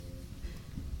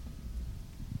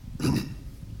Good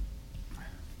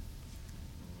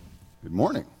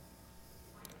morning.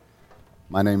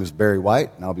 My name is Barry White,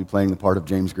 and I'll be playing the part of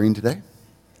James Green today.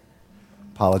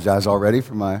 Apologize already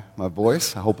for my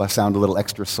voice. I hope I sound a little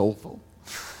extra soulful.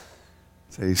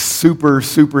 It's a super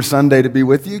Sunday to be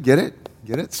with you. Get it?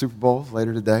 Get it? Super Bowl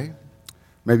later today.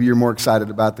 Maybe you're more excited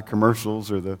about the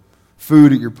commercials or the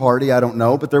food at your party. I don't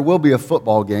know, but there will be a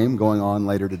football game going on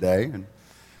later today. And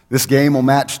this game will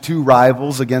match two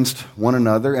rivals against one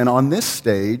another. And on this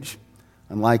stage,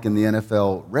 unlike in the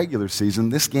NFL regular season,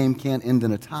 this game can't end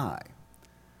in a tie.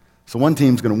 So one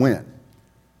team's going to win,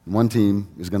 and one team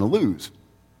is going to lose.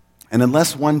 And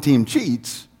unless one team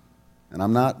cheats, and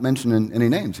I'm not mentioning any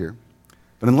names here,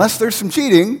 but unless there's some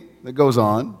cheating that goes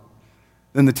on,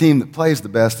 then the team that plays the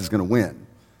best is going to win.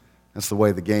 That's the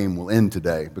way the game will end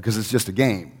today, because it's just a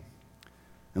game.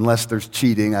 Unless there's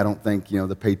cheating, I don't think,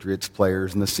 the Patriots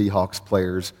players and the Seahawks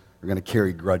players are going to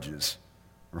carry grudges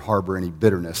or harbor any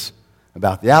bitterness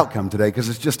about the outcome today, because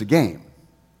it's just a game.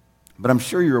 But I'm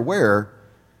sure you're aware,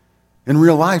 in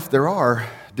real life there are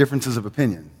differences of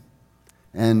opinion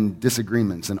and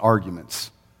disagreements and arguments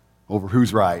over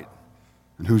who's right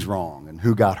and who's wrong and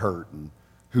who got hurt and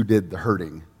who did the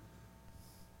hurting.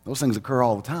 Those things occur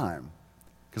all the time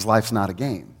because life's not a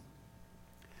game.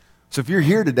 So if you're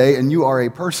here today and you are a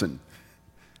person,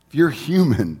 if you're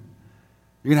human,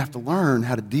 you're going to have to learn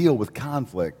how to deal with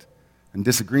conflict and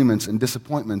disagreements and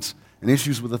disappointments and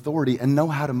issues with authority and know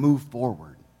how to move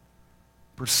forward,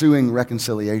 pursuing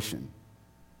reconciliation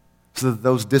so that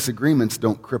those disagreements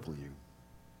don't cripple you.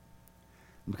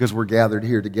 Because we're gathered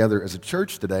here together as a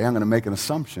church today, I'm going to make an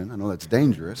assumption. I know that's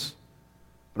dangerous,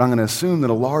 but I'm going to assume that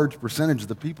a large percentage of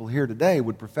the people here today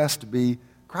would profess to be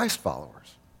Christ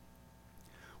followers.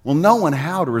 Well, knowing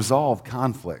how to resolve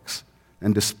conflicts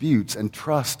and disputes and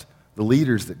trust the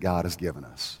leaders that God has given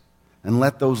us and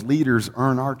let those leaders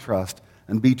earn our trust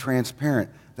and be transparent,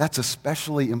 that's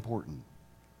especially important.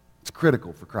 It's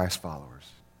critical for Christ followers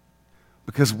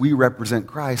because we represent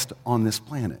Christ on this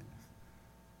planet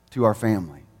to our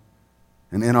family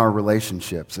and in our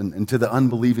relationships and to the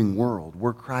unbelieving world.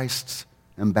 We're Christ's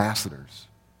ambassadors.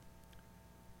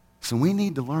 So we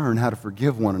need to learn how to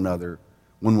forgive one another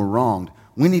when we're wronged.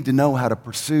 We need to know how to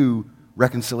pursue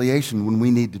reconciliation when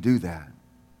we need to do that.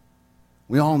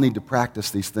 We all need to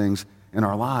practice these things in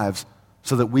our lives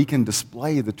so that we can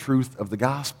display the truth of the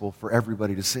gospel for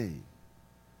everybody to see.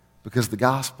 Because the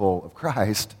gospel of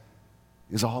Christ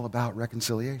is all about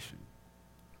reconciliation.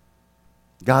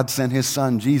 God sent his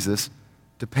son, Jesus,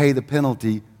 to pay the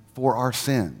penalty for our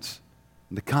sins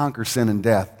and to conquer sin and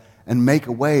death and make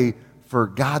a way for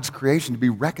God's creation to be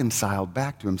reconciled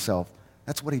back to himself.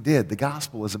 That's what he did. The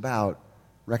gospel is about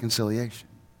reconciliation.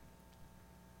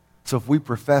 So if we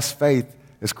profess faith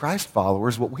as Christ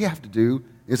followers, what we have to do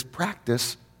is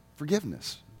practice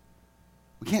forgiveness.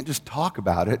 We can't just talk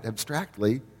about it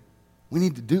abstractly. We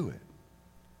need to do it.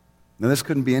 Now, this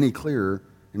couldn't be any clearer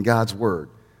in God's word.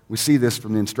 We see this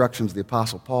from the instructions of the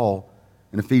Apostle Paul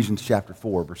in Ephesians chapter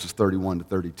 4, verses 31 to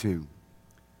 32.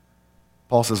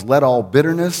 Paul says, "Let all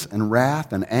bitterness and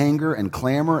wrath and anger and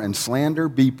clamor and slander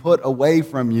be put away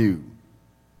from you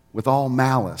with all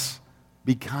malice.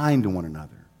 Be kind to one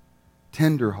another,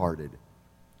 tender-hearted,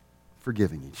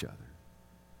 forgiving each other,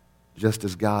 just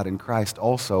as God in Christ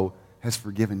also has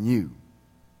forgiven you."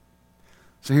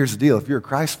 So here's the deal. If you're a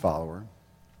Christ follower,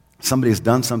 somebody has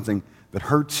done something that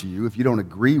hurts you, if you don't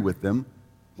agree with them,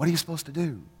 what are you supposed to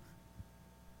do?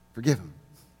 Forgive them.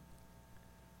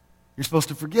 You're supposed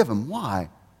to forgive them. Why?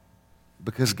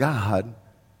 Because God,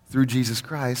 through Jesus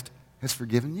Christ, has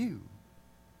forgiven you.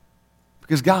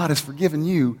 Because God has forgiven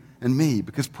you and me.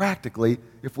 Because practically,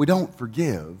 if we don't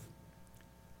forgive,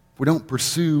 if we don't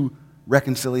pursue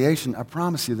reconciliation, I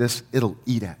promise you this, it'll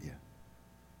eat at you.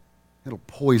 It'll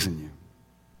poison you.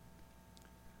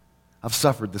 I've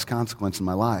suffered this consequence in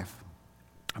my life.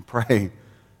 I pray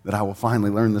that I will finally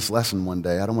learn this lesson one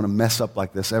day. I don't want to mess up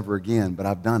like this ever again, but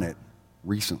I've done it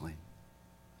recently.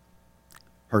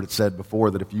 Heard it said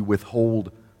before that if you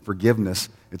withhold forgiveness,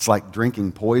 it's like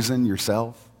drinking poison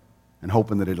yourself and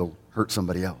hoping that it'll hurt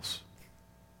somebody else.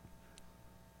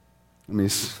 Let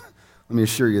me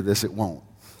assure you this, it won't.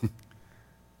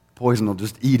 Poison will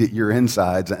just eat at your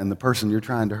insides, and the person you're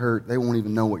trying to hurt, they won't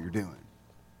even know what you're doing.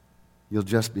 You'll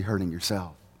just be hurting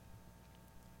yourself.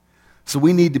 So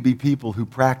we need to be people who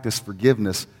practice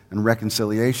forgiveness and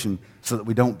reconciliation so that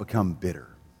we don't become bitter.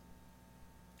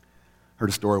 Heard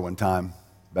a story one time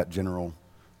about General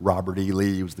Robert E.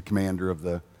 Lee. He was the commander of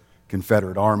the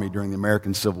Confederate Army during the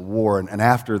American Civil War. And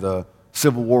after the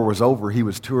Civil War was over, he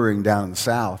was touring down in the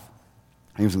South.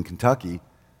 He was in Kentucky.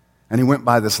 And he went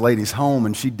by this lady's home,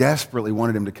 and she desperately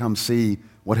wanted him to come see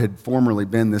what had formerly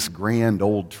been this grand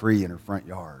old tree in her front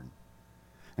yard.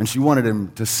 And she wanted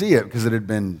him to see it because it had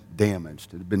been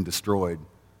damaged. It had been destroyed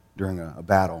during a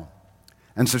battle.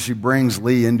 And so she brings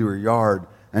Lee into her yard,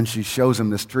 and she shows him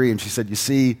this tree, and she said, "You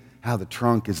see how the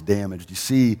trunk is damaged? You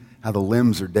see how the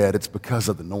limbs are dead? It's because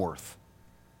of the North.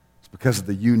 It's because of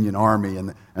the Union Army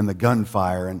and the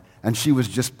gunfire." And she was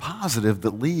just positive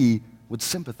that Lee would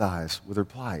sympathize with her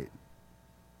plight,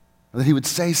 or that he would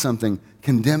say something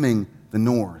condemning the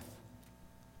North.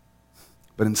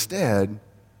 But instead,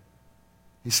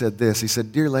 he said this. He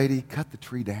said, "Dear lady, cut the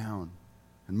tree down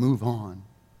and move on.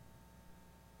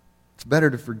 It's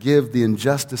better to forgive the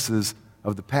injustices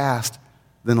of the past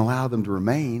than allow them to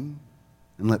remain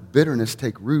and let bitterness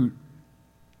take root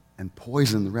and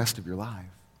poison the rest of your life."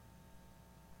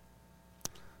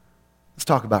 Let's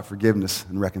talk about forgiveness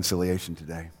and reconciliation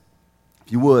today.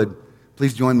 If you would,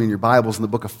 please join me in your Bibles in the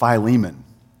book of Philemon.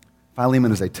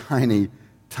 Philemon is a tiny,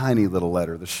 tiny little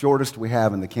letter, the shortest we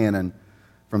have in the canon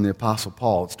from the Apostle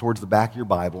Paul. It's towards the back of your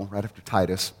Bible, right after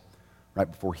Titus, right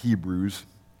before Hebrews.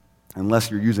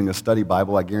 Unless you're using a study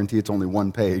Bible, I guarantee it's only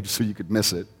one page, so you could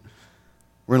miss it.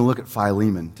 We're going to look at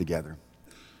Philemon together.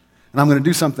 And I'm going to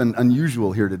do something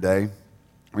unusual here today.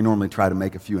 We normally try to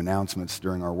make a few announcements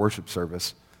during our worship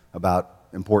service about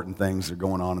important things that are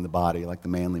going on in the body, like the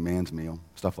manly man's meal,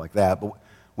 stuff like that. But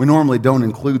we normally don't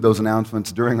include those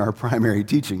announcements during our primary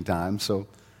teaching time, so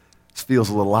this feels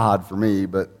a little odd for me.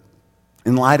 But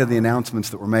in light of the announcements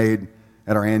that were made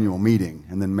at our annual meeting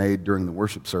and then made during the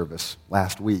worship service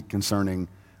last week concerning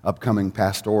upcoming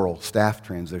pastoral staff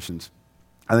transitions,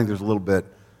 I think there's a little bit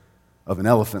of an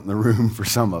elephant in the room for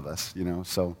some of us,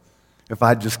 So if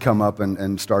I'd just come up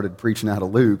and started preaching out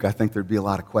of Luke, I think there'd be a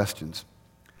lot of questions.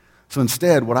 So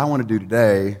instead, what I want to do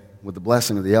today, with the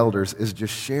blessing of the elders, is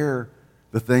just share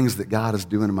the things that God is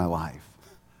doing in my life.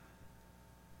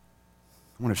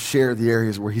 I want to share the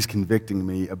areas where He's convicting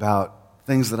me about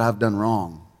things that I've done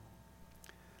wrong.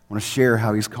 I want to share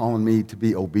how He's calling me to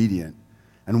be obedient.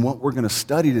 And what we're going to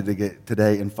study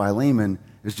today in Philemon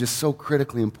is just so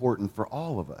critically important for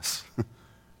all of us,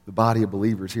 the body of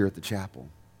believers here at the chapel.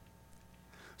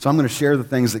 So I'm going to share the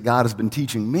things that God has been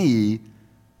teaching me,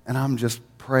 and I'm just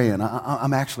praying.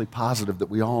 I'm actually positive that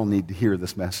we all need to hear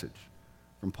this message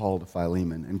from Paul to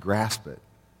Philemon and grasp it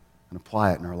and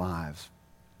apply it in our lives.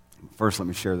 First, let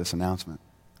me share this announcement.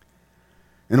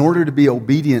 In order to be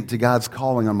obedient to God's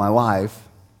calling on my life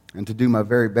and to do my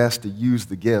very best to use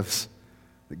the gifts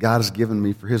that God has given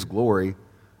me for His glory,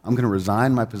 I'm going to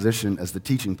resign my position as the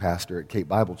teaching pastor at Cape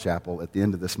Bible Chapel at the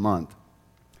end of this month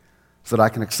so that I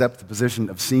can accept the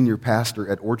position of senior pastor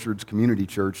at Orchards Community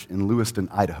Church in Lewiston,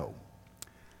 Idaho.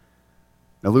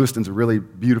 Now, Lewiston's a really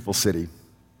beautiful city.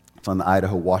 It's on the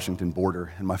Idaho-Washington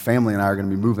border, and my family and I are going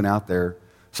to be moving out there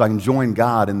so I can join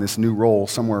God in this new role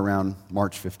somewhere around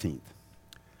March 15th.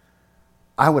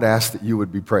 I would ask that you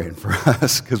would be praying for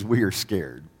us because we are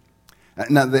scared.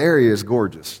 Now, the area is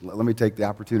gorgeous. Let me take the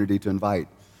opportunity to invite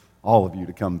all of you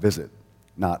to come visit.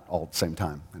 Not all at the same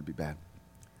time. That'd be bad.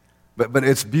 But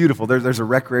it's beautiful. There's a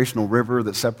recreational river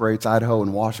that separates Idaho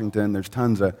and Washington. There's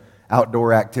tons of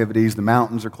outdoor activities. The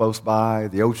mountains are close by.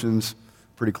 The ocean's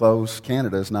pretty close.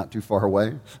 Canada's not too far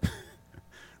away.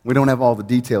 We don't have all the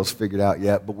details figured out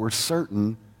yet, but we're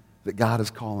certain that God is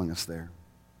calling us there.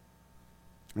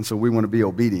 And so we want to be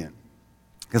obedient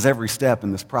because every step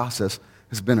in this process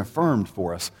has been affirmed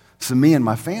for us. So me and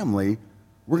my family,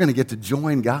 we're going to get to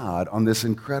join God on this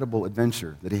incredible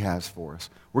adventure that He has for us.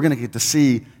 We're going to get to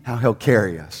see how He'll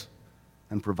carry us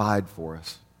and provide for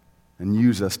us and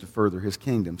use us to further His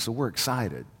kingdom. So we're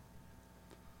excited.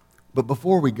 But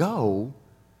before we go,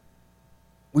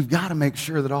 we've got to make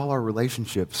sure that all our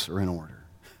relationships are in order.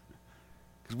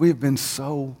 Because we have been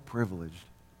so privileged.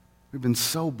 We've been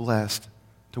so blessed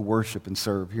to worship and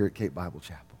serve here at Cape Bible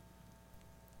Chapel.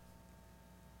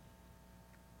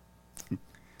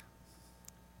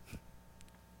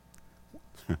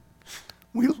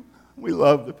 We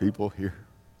love the people here.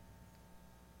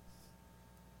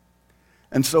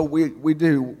 And so we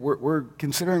do. We're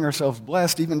considering ourselves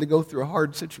blessed even to go through a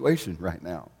hard situation right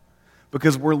now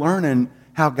because we're learning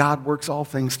how God works all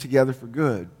things together for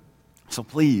good. So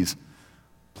please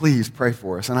pray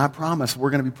for us. And I promise we're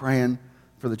going to be praying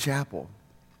for the chapel.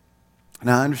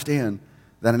 Now, I understand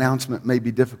that announcement may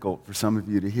be difficult for some of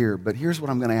you to hear, but here's what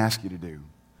I'm going to ask you to do.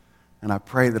 And I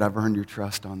pray that I've earned your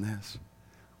trust on this.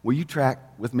 Will you track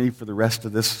with me for the rest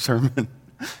of this sermon?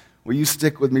 Will you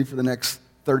stick with me for the next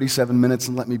 37 minutes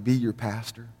and let me be your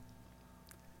pastor?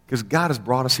 Because God has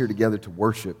brought us here together to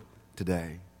worship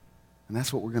today. And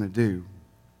that's what we're going to do.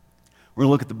 We're going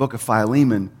to look at the book of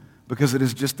Philemon, because it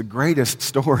is just the greatest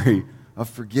story of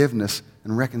forgiveness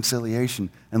and reconciliation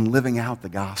and living out the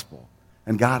gospel.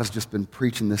 And God has just been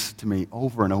preaching this to me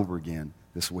over and over again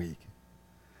this week.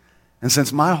 And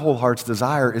since my whole heart's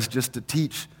desire is just to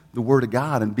teach the Word of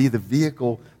God and be the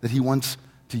vehicle that He wants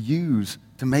to use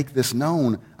to make this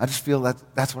known, I just feel that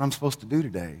that's what I'm supposed to do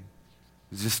today,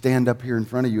 is just stand up here in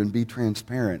front of you and be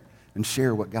transparent and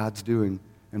share what God's doing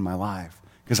in my life.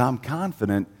 Because I'm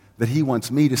confident that He wants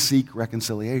me to seek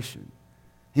reconciliation.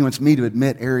 He wants me to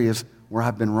admit areas where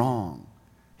I've been wrong.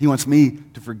 He wants me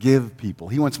to forgive people.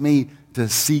 He wants me to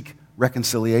seek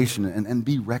reconciliation and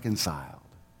be reconciled.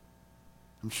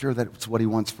 I'm sure that's what He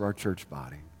wants for our church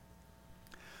body.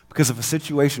 Because if a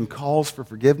situation calls for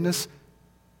forgiveness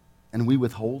and we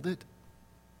withhold it,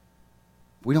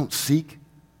 if we don't seek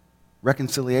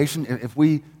reconciliation, if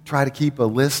we try to keep a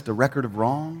record of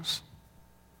wrongs,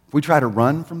 if we try to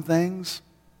run from things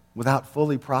without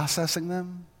fully processing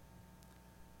them,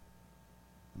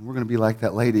 we're going to be like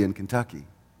that lady in Kentucky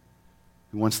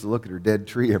who wants to look at her dead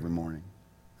tree every morning.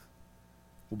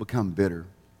 We'll become bitter.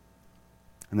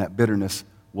 And that bitterness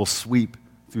will sweep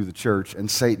through the church,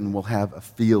 and Satan will have a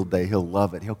field day. He'll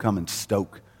love it. He'll come and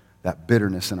stoke that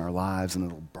bitterness in our lives, and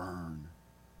it'll burn.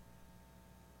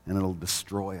 And it'll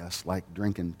destroy us like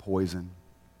drinking poison.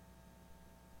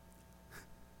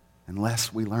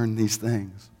 Unless we learn these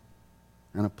things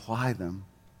and apply them,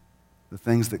 the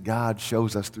things that God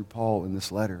shows us through Paul in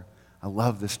this letter. I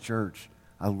love this church.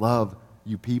 I love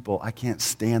you people. I can't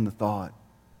stand the thought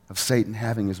of Satan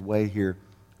having his way here.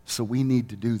 So we need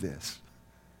to do this.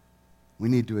 We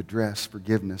need to address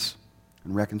forgiveness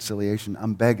and reconciliation.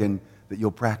 I'm begging that you'll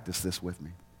practice this with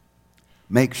me.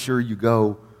 Make sure you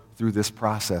go through this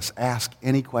process. Ask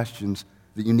any questions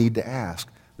that you need to ask.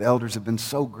 The elders have been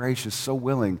so gracious, so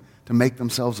willing to make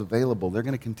themselves available. They're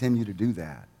going to continue to do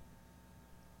that.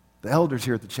 The elders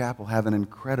here at the chapel have an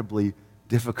incredibly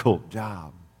difficult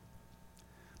job.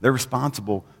 They're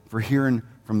responsible for hearing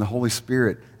from the Holy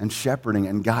Spirit and shepherding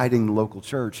and guiding the local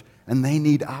church, and they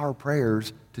need our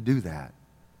prayers to do that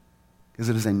because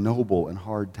it is a noble and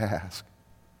hard task.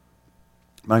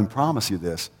 But I can promise you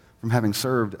this, from having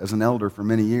served as an elder for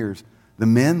many years, the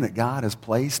men that God has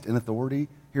placed in authority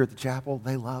here at the chapel,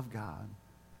 they love God.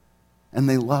 And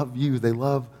they love you. They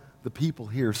love the people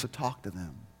here, so talk to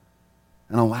them.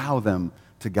 And allow them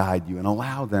to guide you and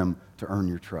allow them to earn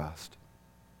your trust.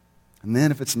 And then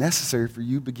if it's necessary for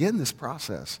you, begin this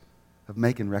process of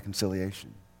making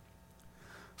reconciliation.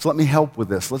 So let me help with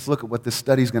this. Let's look at what this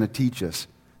study is going to teach us.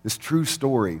 This true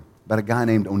story about a guy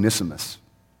named Onesimus.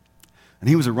 And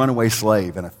he was a runaway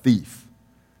slave and a thief.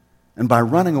 And by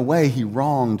running away, he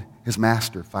wronged his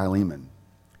master, Philemon.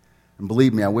 And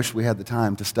believe me, I wish we had the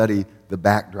time to study the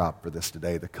backdrop for this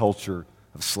today, the culture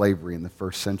of slavery in the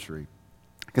first century.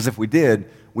 Because if we did,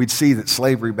 we'd see that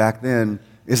slavery back then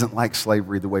isn't like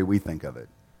slavery the way we think of it,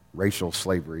 racial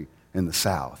slavery in the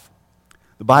South.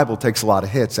 The Bible takes a lot of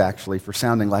hits, actually, for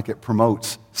sounding like it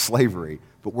promotes slavery,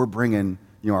 but we're bringing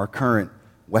our current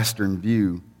Western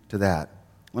view to that.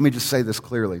 Let me just say this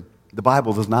clearly. The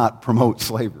Bible does not promote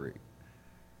slavery.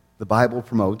 The Bible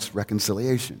promotes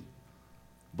reconciliation,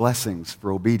 blessings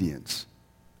for obedience,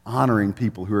 honoring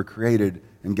people who are created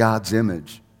in God's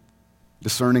image,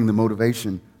 discerning the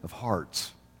motivation of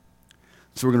hearts.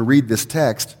 So we're going to read this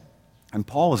text, and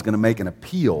Paul is going to make an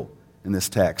appeal in this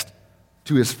text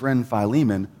to his friend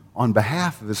Philemon on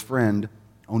behalf of his friend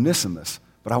Onesimus.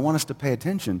 But I want us to pay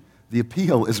attention. The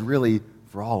appeal is really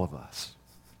for all of us.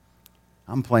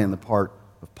 I'm playing the part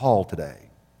of Paul today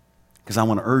because I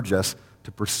want to urge us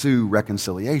to pursue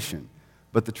reconciliation.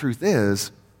 But the truth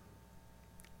is,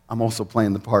 I'm also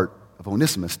playing the part of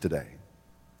Onesimus today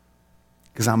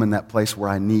because I'm in that place where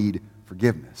I need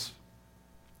forgiveness.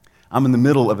 I'm in the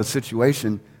middle of a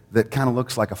situation that kind of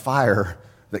looks like a fire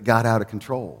that got out of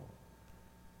control.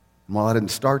 And while I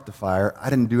didn't start the fire, I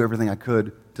didn't do everything I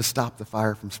could to stop the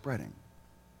fire from spreading.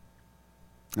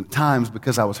 And at times,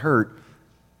 because I was hurt,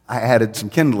 I added some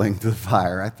kindling to the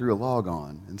fire. I threw a log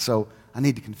on. And so I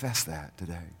need to confess that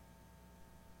today.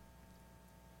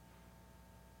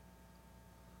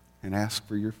 And ask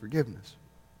for your forgiveness.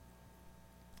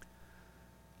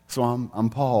 So I'm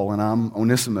Paul, and I'm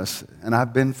Onesimus, and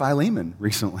I've been Philemon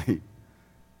recently,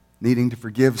 needing to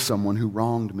forgive someone who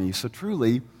wronged me. So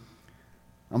truly,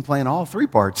 I'm playing all three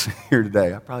parts here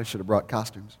today. I probably should have brought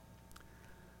costumes.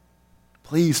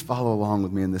 Please follow along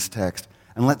with me in this text,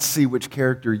 and let's see which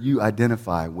character you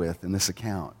identify with in this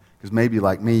account, because maybe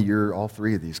like me, you're all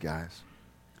three of these guys.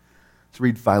 Let's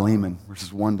read Philemon,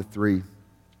 verses 1 to 3.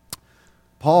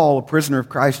 Paul, a prisoner of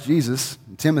Christ Jesus,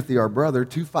 and Timothy, our brother,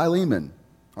 to Philemon,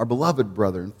 our beloved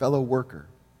brother and fellow worker,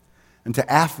 and to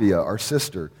Apphia, our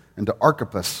sister, and to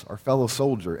Archippus, our fellow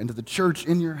soldier, and to the church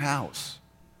in your house.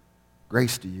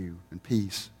 Grace to you and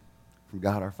peace from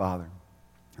God our Father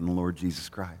and the Lord Jesus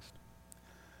Christ.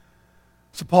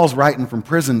 So Paul's writing from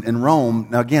prison in Rome.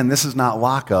 Now again, this is not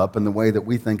lockup in the way that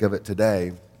we think of it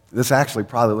today. This actually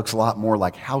probably looks a lot more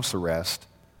like house arrest,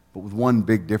 but with one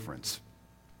big difference.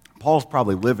 Paul's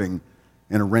probably living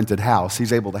in a rented house.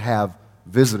 He's able to have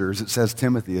visitors. It says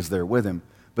Timothy is there with him.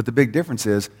 But the big difference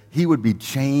is he would be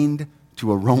chained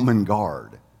to a Roman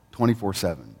guard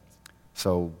 24/7.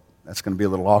 So that's going to be a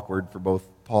little awkward for both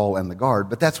Paul and the guard,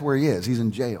 but that's where he is. He's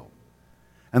in jail.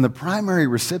 And the primary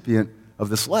recipient of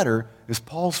this letter is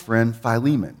Paul's friend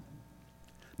Philemon.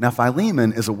 Now,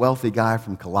 Philemon is a wealthy guy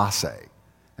from Colossae,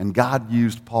 and God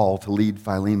used Paul to lead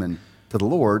Philemon to the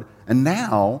Lord, and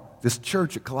now this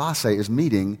church at Colossae is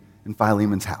meeting in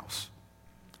Philemon's house.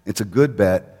 It's a good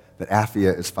bet that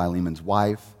Apphia is Philemon's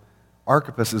wife.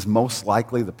 Archippus is most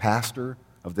likely the pastor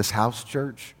of this house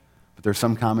church, but there are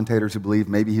some commentators who believe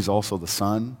maybe he's also the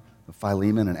son of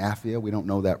Philemon and Apphia. We don't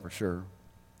know that for sure.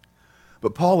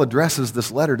 But Paul addresses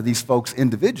this letter to these folks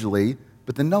individually,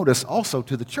 but then notice also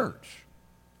to the church.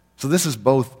 So this is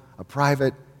both a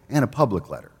private and a public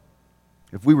letter.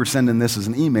 If we were sending this as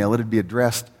an email, it would be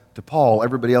addressed to Paul.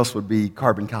 Everybody else would be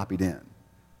carbon copied in.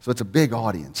 So it's a big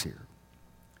audience here.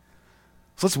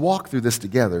 So let's walk through this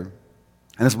together.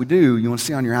 And as we do, you want to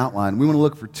see on your outline, we want to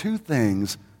look for two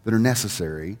things that are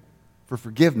necessary for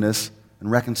forgiveness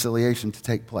and reconciliation to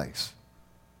take place.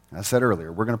 I said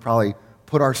earlier, we're going to probably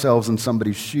put ourselves in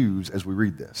somebody's shoes as we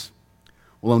read this.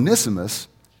 Well, Onesimus,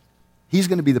 he's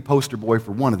going to be the poster boy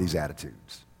for one of these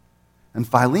attitudes. And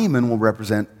Philemon will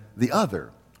represent the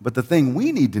other. But the thing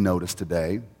we need to notice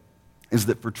today is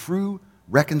that for true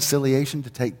reconciliation to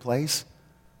take place,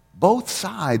 both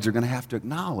sides are going to have to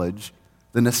acknowledge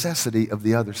the necessity of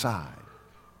the other side.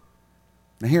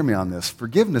 Now hear me on this.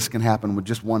 Forgiveness can happen with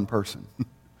just one person.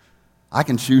 I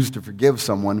can choose to forgive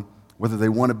someone whether they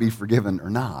want to be forgiven or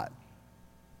not.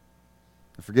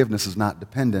 The forgiveness is not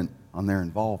dependent on their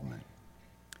involvement.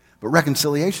 But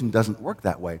reconciliation doesn't work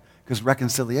that way because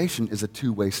reconciliation is a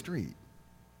two-way street.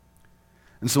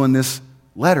 And so in this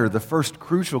letter, the first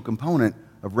crucial component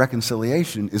of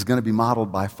reconciliation is going to be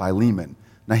modeled by Philemon.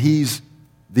 Now he's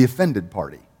the offended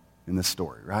party in this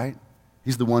story, right?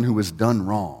 He's the one who was done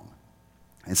wrong.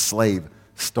 His slave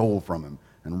stole from him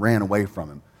and ran away from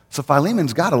him. So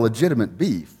Philemon's got a legitimate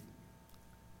beef.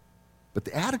 But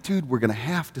the attitude we're going to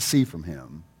have to see from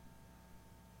him,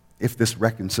 if this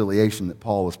reconciliation that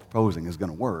Paul is proposing is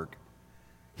going to work,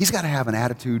 he's got to have an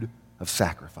attitude of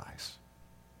sacrifice.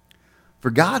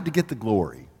 For God to get the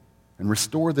glory and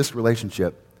restore this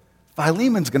relationship,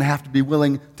 Philemon's going to have to be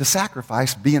willing to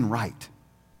sacrifice being right.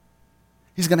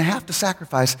 He's going to have to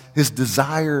sacrifice his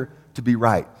desire to be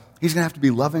right. He's going to have to be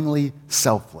lovingly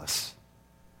selfless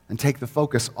and take the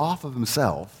focus off of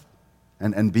himself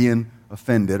and being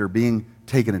offended or being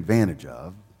taken advantage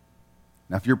of.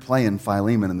 Now, if you're playing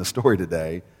Philemon in the story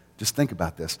today, just think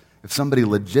about this. If somebody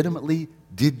legitimately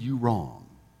did you wrong,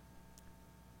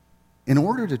 in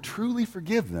order to truly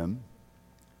forgive them,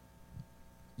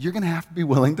 you're going to have to be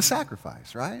willing to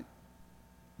sacrifice, right?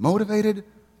 Motivated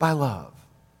by love.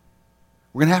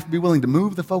 We're going to have to be willing to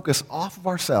move the focus off of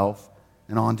ourselves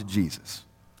and onto Jesus.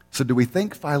 So do we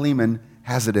think Philemon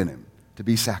has it in him to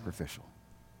be sacrificial?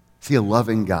 Is he a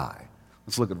loving guy?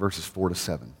 Let's look at verses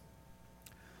 4-7.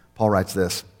 Paul writes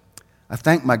this, I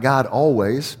thank my God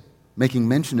always, making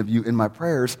mention of you in my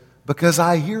prayers, because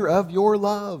I hear of your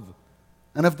love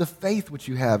and of the faith which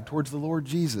you have towards the Lord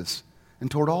Jesus and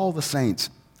toward all the saints.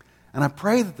 And I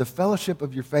pray that the fellowship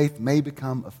of your faith may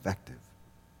become effective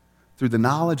through the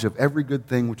knowledge of every good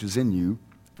thing which is in you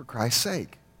for Christ's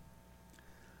sake.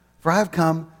 For I have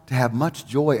come to have much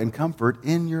joy and comfort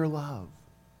in your love,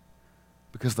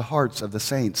 because the hearts of the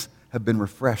saints have been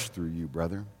refreshed through you,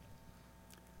 brother.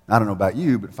 I don't know about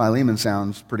you, but Philemon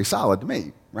sounds pretty solid to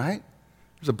me, right?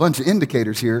 There's a bunch of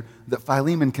indicators here that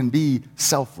Philemon can be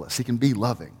selfless. He can be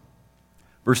loving.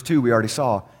 Verse 2, we already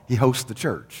saw, he hosts the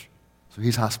church, so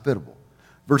he's hospitable.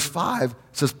 Verse 5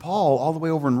 says Paul, all the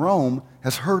way over in Rome,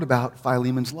 has heard about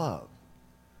Philemon's love.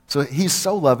 So he's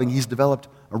so loving, he's developed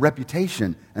a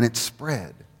reputation, and it's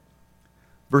spread.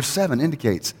 Verse 7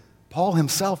 indicates Paul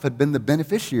himself had been the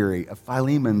beneficiary of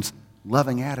Philemon's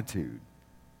loving attitude.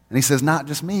 And he says, not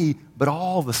just me, but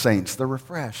all the saints, they're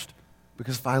refreshed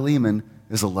because Philemon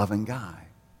is a loving guy.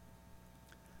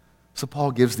 So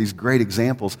Paul gives these great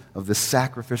examples of this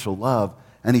sacrificial love,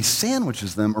 and he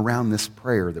sandwiches them around this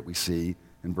prayer that we see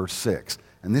in verse 6.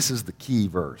 And this is the key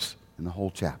verse in the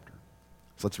whole chapter.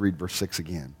 So let's read verse 6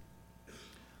 again.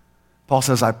 Paul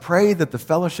says, I pray that the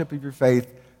fellowship of your faith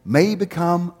may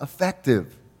become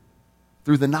effective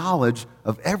through the knowledge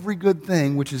of every good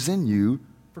thing which is in you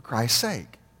for Christ's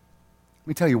sake. Let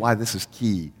me tell you why this is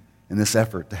key in this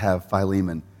effort to have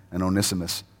Philemon and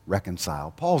Onesimus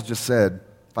reconcile. Paul's just said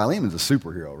Philemon's a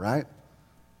superhero, right?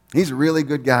 He's a really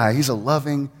good guy. He's a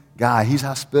loving guy. He's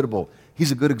hospitable.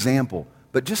 He's a good example.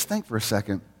 But just think for a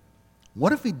second,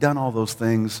 what if he'd done all those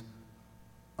things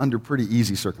under pretty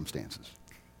easy circumstances?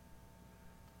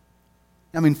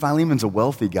 I mean, Philemon's a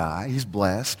wealthy guy. He's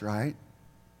blessed, right?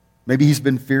 Maybe he's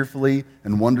been fearfully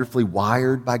and wonderfully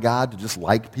wired by God to just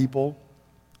like people.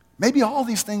 Maybe all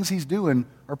these things he's doing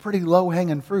are pretty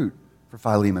low-hanging fruit for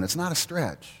Philemon. It's not a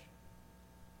stretch.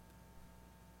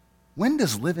 When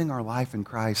does living our life in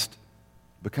Christ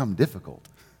become difficult?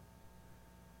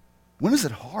 When is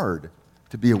it hard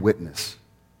to be a witness?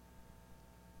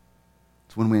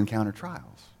 It's when we encounter trials.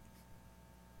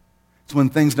 It's when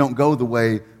things don't go the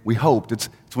way we hoped. It's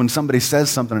when somebody says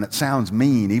something and it sounds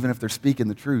mean, even if they're speaking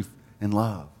the truth in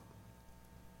love.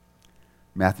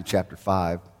 Matthew chapter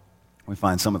 5, we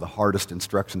find some of the hardest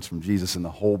instructions from Jesus in the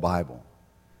whole Bible.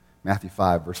 Matthew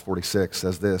 5, verse 46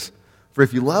 says this, "For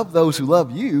if you love those who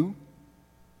love you,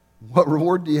 what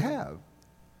reward do you have?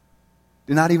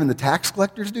 Do not even the tax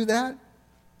collectors do that?"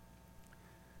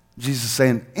 Jesus is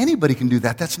saying, anybody can do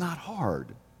that. That's not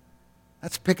hard.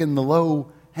 That's picking the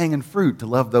low-hanging fruit to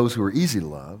love those who are easy to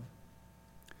love.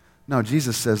 No,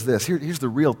 Jesus says this. Here's the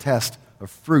real test of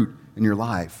fruit in your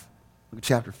life. Look at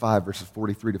chapter 5, verses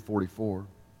 43 to 44.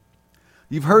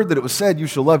 "You've heard that it was said, you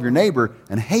shall love your neighbor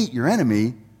and hate your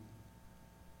enemy.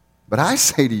 But I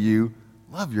say to you,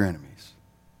 love your enemies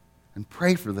and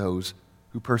pray for those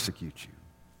who persecute you."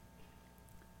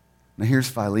 Now here's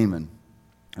Philemon.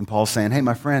 And Paul's saying, hey,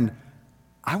 my friend,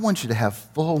 I want you to have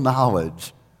full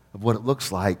knowledge of what it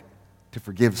looks like to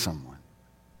forgive someone.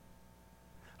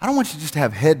 I don't want you just to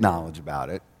have head knowledge about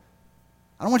it.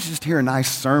 I don't want you just to hear a nice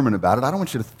sermon about it. I don't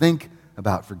want you to think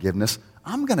about forgiveness.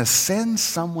 I'm going to send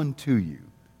someone to you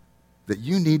that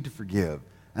you need to forgive,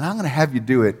 and I'm going to have you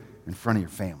do it in front of your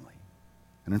family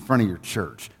and in front of your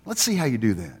church. Let's see how you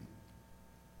do that.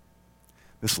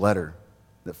 This letter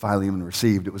that Philemon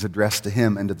received, it was addressed to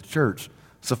him and to the church.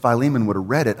 So Philemon would have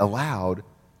read it aloud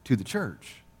to the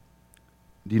church.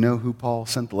 Do you know who Paul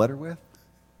sent the letter with?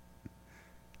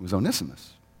 It was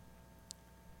Onesimus.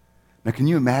 Now, can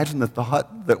you imagine the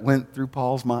thought that went through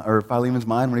Paul's mind, or Philemon's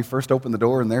mind when he first opened the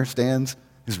door and there stands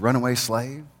his runaway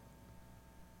slave?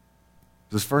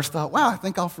 His first thought, wow, I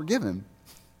think I'll forgive him.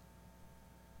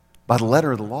 By the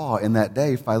letter of the law in that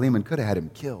day, Philemon could have had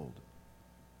him killed.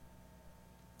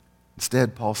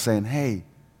 Instead, Paul's saying, hey,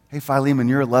 Philemon,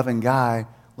 you're a loving guy.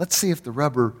 Let's see if the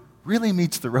rubber really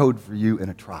meets the road for you in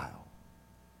a trial.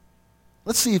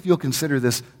 Let's see if you'll consider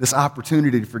this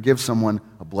opportunity to forgive someone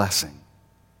a blessing.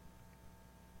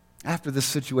 After this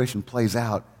situation plays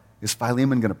out, is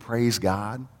Philemon going to praise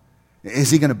God? Is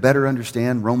he going to better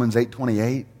understand Romans 8:28,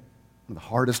 one of the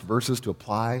hardest verses to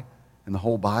apply in the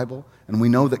whole Bible? And we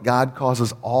know that God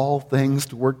causes all things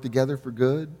to work together for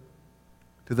good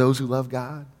to those who love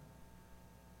God,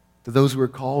 to those who are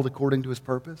called according to his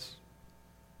purpose.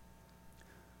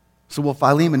 So will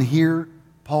Philemon hear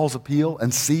Paul's appeal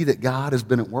and see that God has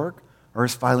been at work? Or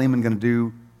is Philemon going to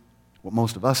do what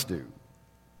most of us do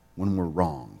when we're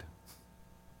wronged?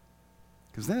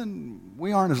 Because then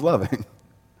we aren't as loving.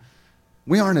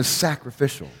 We aren't as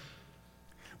sacrificial.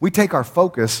 We take our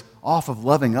focus off of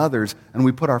loving others and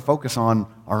we put our focus on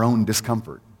our own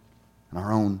discomfort and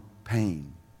our own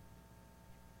pain.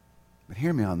 But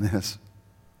hear me on this.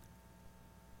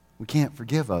 We can't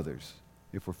forgive others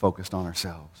if we're focused on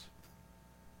ourselves.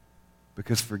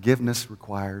 Because forgiveness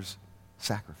requires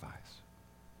sacrifice.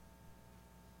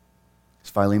 Is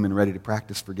Philemon ready to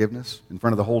practice forgiveness in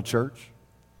front of the whole church?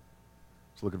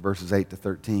 Let's look at verses 8 to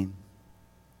 13.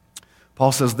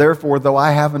 Paul says, "Therefore, though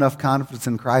I have enough confidence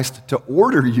in Christ to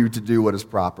order you to do what is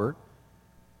proper,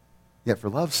 yet for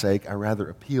love's sake I rather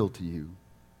appeal to you,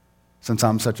 since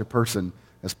I'm such a person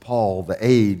as Paul, the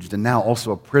aged, and now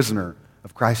also a prisoner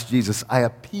of Christ Jesus, I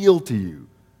appeal to you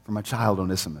for my child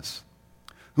Onesimus,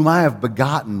 whom I have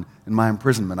begotten in my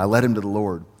imprisonment. I led him to the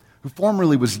Lord, who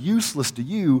formerly was useless to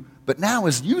you, but now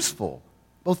is useful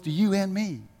both to you and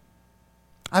me.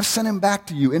 I've sent him back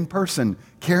to you in person,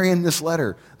 carrying this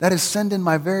letter. That is sent in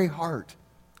my very heart.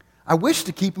 I wish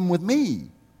to keep him with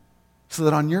me, so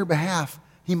that on your behalf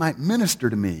he might minister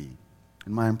to me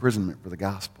in my imprisonment for the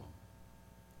gospel."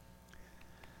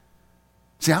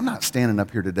 See, I'm not standing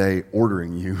up here today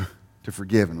ordering you to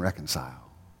forgive and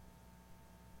reconcile.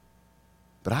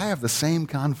 But I have the same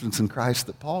confidence in Christ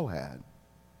that Paul had.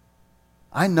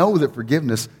 I know that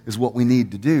forgiveness is what we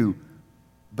need to do,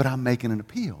 but I'm making an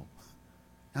appeal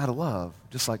out of love,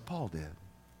 just like Paul did.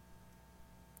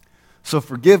 So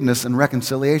forgiveness and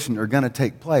reconciliation are going to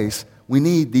take place. We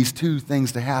need these two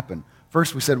things to happen.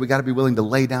 First, we said we got to be willing to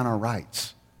lay down our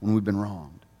rights when we've been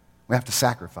wronged. We have to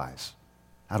sacrifice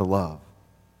out of love.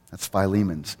 That's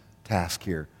Philemon's task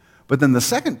here. But then the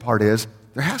second part is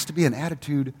there has to be an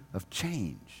attitude of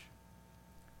change.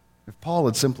 If Paul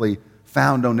had simply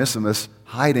found Onesimus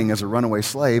hiding as a runaway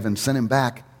slave and sent him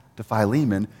back to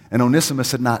Philemon, and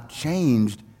Onesimus had not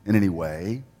changed in any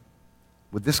way,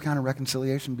 would this kind of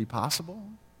reconciliation be possible?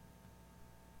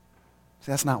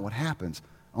 See, that's not what happens.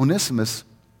 Onesimus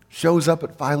shows up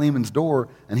at Philemon's door,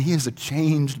 and he is a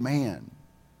changed man.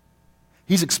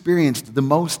 He's experienced the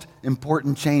most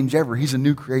important change ever. He's a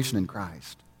new creation in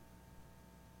Christ.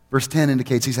 Verse 10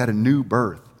 indicates he's had a new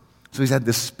birth. So he's had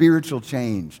this spiritual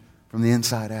change from the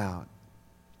inside out.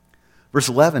 Verse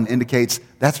 11 indicates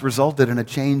that's resulted in a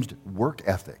changed work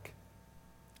ethic.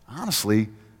 Honestly,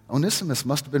 Onesimus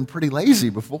must have been pretty lazy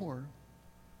before.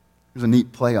 There's a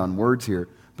neat play on words here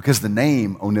because the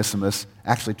name Onesimus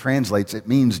actually translates, it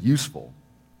means useful.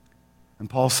 And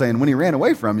Paul's saying when he ran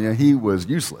away from you, he was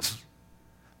useless.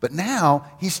 But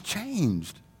now he's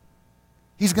changed.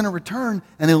 He's going to return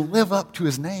and he'll live up to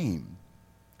his name.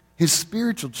 His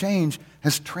spiritual change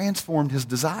has transformed his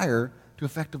desire to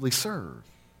effectively serve.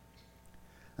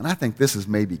 And I think this is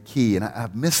maybe key, and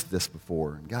I've missed this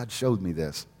before, and God showed me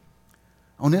this.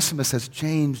 Onesimus has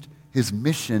changed his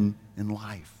mission in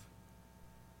life.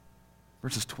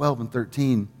 Verses 12 and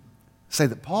 13 say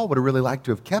that Paul would have really liked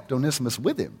to have kept Onesimus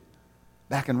with him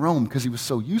back in Rome because he was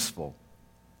so useful.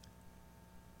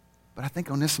 But I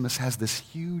think Onesimus has this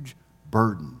huge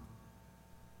burden.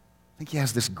 I think he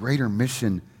has this greater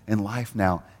mission in life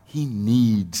now. He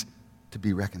needs to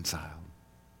be reconciled.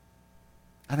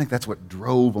 I think that's what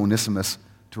drove Onesimus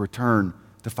to return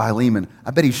to Philemon.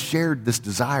 I bet he shared this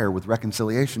desire with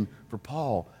reconciliation for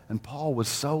Paul. And Paul was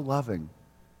so loving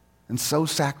and so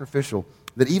sacrificial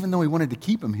that even though he wanted to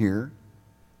keep him here,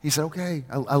 he said, okay,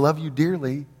 I love you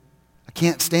dearly. I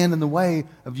can't stand in the way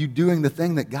of you doing the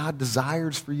thing that God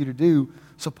desires for you to do.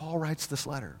 So Paul writes this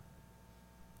letter.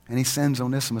 And he sends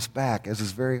Onesimus back as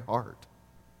his very heart.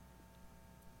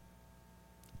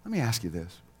 Let me ask you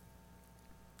this,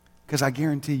 because I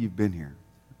guarantee you've been here.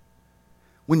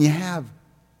 When you have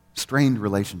strained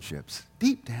relationships,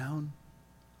 deep down,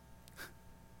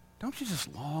 don't you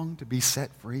just long to be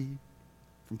set free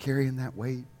from carrying that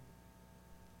weight?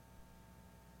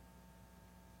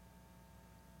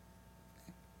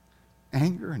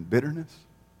 Anger and bitterness.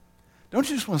 Don't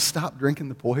you just want to stop drinking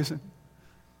the poison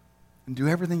and do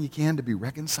everything you can to be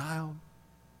reconciled?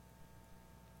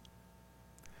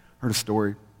 Heard a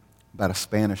story about a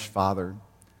Spanish father.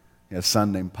 He had a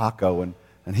son named Paco,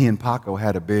 and he and Paco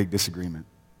had a big disagreement,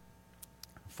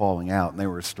 falling out, and they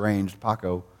were estranged.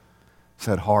 Paco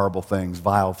said horrible things,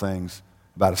 vile things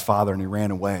about his father, and he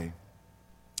ran away.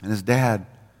 And his dad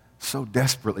so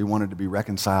desperately wanted to be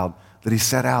reconciled that he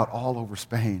set out all over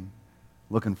Spain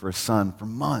looking for his son for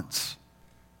months.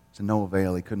 To no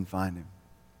avail, he couldn't find him.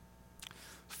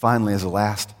 Finally, as a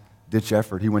last-ditch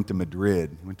effort, he went to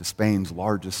Madrid. He went to Spain's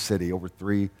largest city, over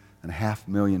 3.5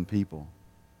 million people.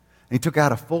 And he took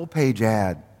out a full-page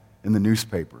ad in the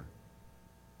newspaper.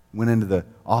 Went into the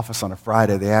office on a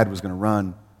Friday. The ad was going to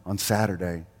run on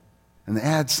Saturday. And the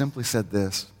ad simply said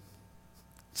this.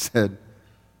 It said,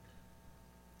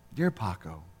 "Dear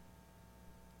Paco,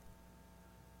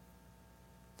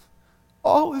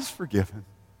 all is forgiven.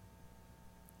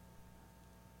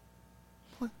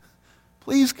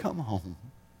 Please come home.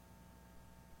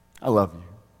 I love you.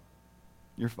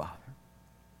 Your father."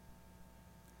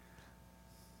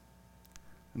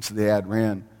 And so the ad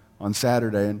ran on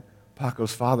Saturday, and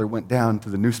Paco's father went down to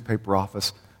the newspaper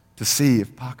office to see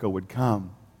if Paco would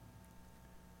come.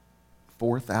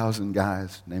 4,000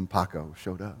 guys named Paco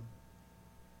showed up,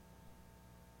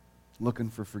 looking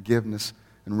for forgiveness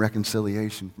and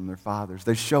reconciliation from their fathers.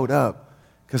 They showed up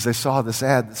because they saw this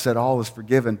ad that said all is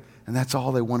forgiven, and that's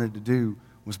all they wanted to do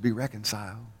was be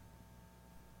reconciled.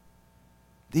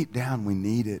 Deep down, we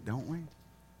need it, don't we?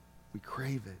 We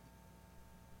crave it.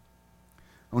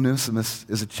 Onesimus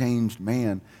is a changed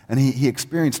man, and he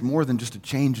experienced more than just a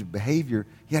change of behavior.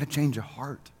 He had a change of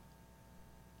heart.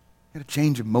 He had a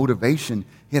change of motivation.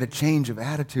 He had a change of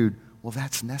attitude. Well,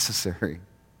 that's necessary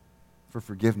for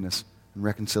forgiveness and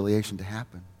reconciliation to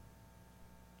happen.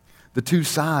 The two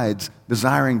sides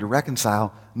desiring to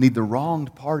reconcile need the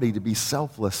wronged party to be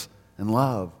selfless and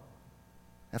love.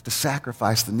 They have to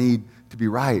sacrifice the need to be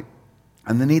right.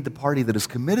 And they need the party that has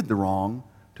committed the wrong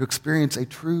to experience a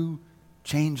true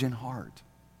change in heart.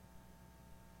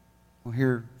 Well,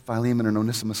 here Philemon and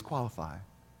Onesimus qualify.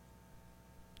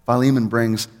 Philemon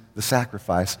brings the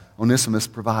sacrifice. Onesimus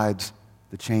provides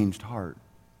the changed heart.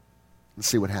 Let's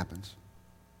see what happens.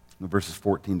 In verses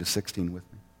 14 to 16 with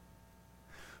me.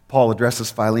 Paul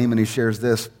addresses Philemon. He shares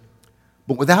this.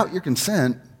 But without your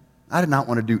consent, I did not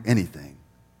want to do anything,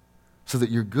 so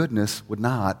that your goodness would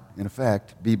not, in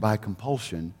effect, be by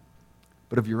compulsion,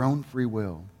 but of your own free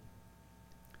will.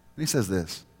 And he says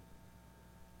this.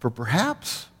 For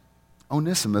perhaps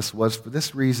Onesimus was for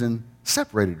this reason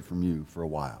separated from you for a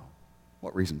while.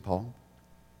 What reason, Paul?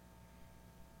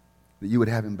 That you would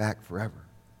have him back forever.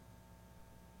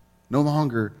 No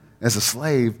longer as a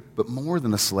slave, but more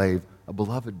than a slave, a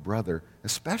beloved brother,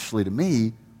 especially to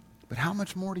me, but how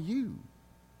much more to you,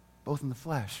 both in the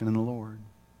flesh and in the Lord.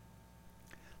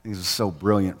 I think this is so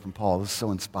brilliant from Paul. This is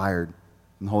so inspired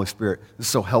from the Holy Spirit. This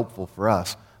is so helpful for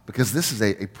us because this is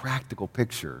a practical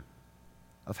picture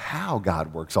of how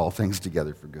God works all things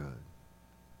together for good.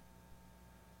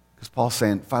 Because Paul's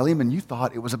saying, Philemon, you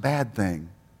thought it was a bad thing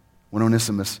when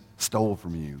Onesimus stole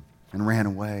from you and ran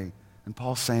away. And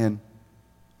Paul's saying,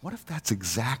 what if that's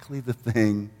exactly the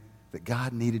thing that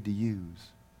God needed to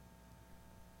use?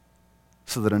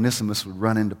 So that Onesimus would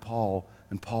run into Paul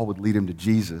and Paul would lead him to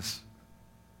Jesus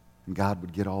and God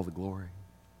would get all the glory.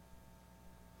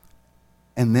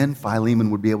 And then Philemon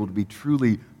would be able to be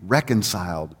truly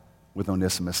reconciled with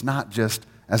Onesimus, not just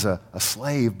as a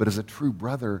slave, but as a true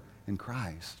brother in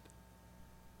Christ.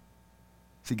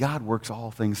 See, God works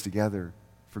all things together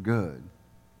for good,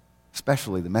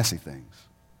 especially the messy things.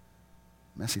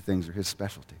 Messy things are his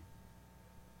specialty.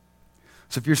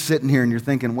 So if you're sitting here and you're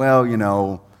thinking, well, you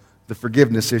know, the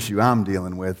forgiveness issue I'm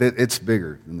dealing with, it's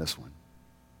bigger than this one.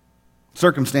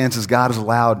 Circumstances God has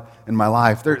allowed in my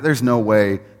life, there's no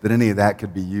way that any of that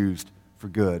could be used for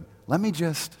good. Let me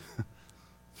just,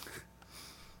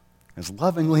 as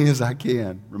lovingly as I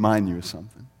can, remind you of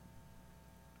something.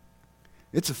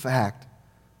 It's a fact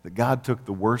that God took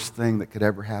the worst thing that could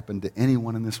ever happen to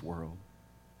anyone in this world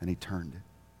and he turned it.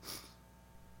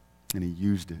 And he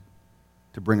used it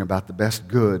to bring about the best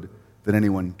good that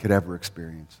anyone could ever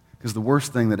experience. Because the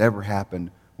worst thing that ever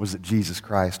happened was that Jesus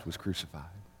Christ was crucified.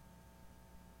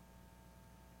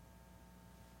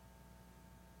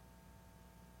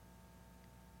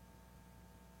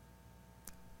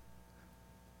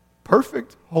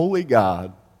 Perfect, holy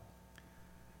God,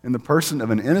 in the person of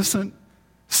an innocent,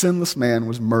 sinless man,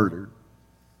 was murdered.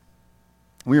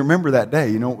 We remember that day.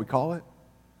 You know what we call it?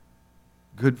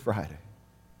 Good Friday.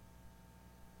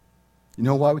 You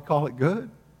know why we call it good?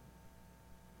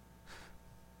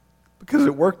 Because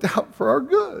it worked out for our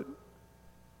good.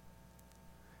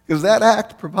 Because that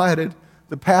act provided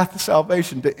the path to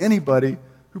salvation to anybody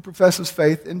who professes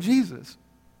faith in Jesus.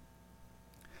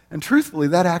 And truthfully,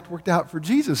 that act worked out for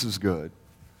Jesus' good.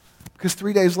 Because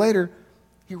 3 days later,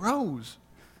 he rose.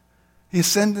 He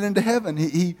ascended into heaven.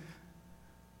 He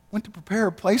went to prepare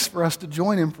a place for us to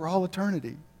join him for all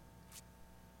eternity.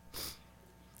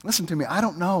 Listen to me, I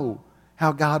don't know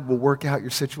how God will work out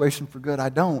your situation for good. I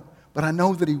don't. But I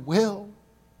know that he will.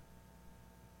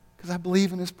 Because I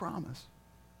believe in his promise.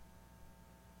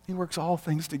 He works all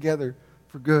things together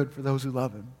for good for those who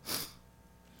love him.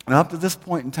 And up to this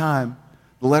point in time,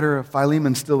 the letter of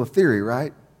Philemon is still a theory,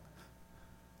 right?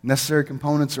 Necessary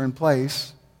components are in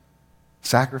place.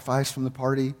 Sacrifice from the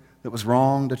party that was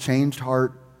wronged, a changed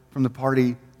heart from the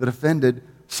party that offended.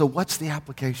 So what's the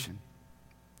application?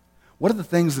 What are the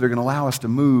things that are going to allow us to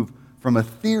move from a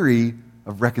theory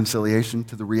of reconciliation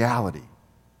to the reality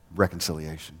of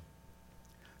reconciliation?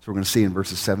 So we're going to see in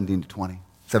verses 17 to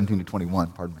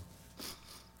 21, pardon me.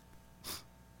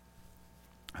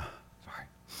 Sorry.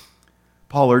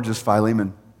 Paul urges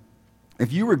Philemon,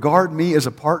 if you regard me as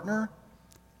a partner,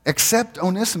 accept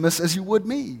Onesimus as you would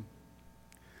me.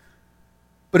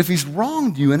 But if he's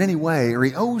wronged you in any way or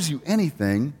he owes you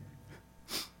anything,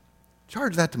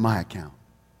 charge that to my account.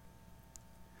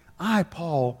 I,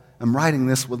 Paul, am writing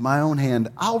this with my own hand.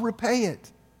 I'll repay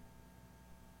it.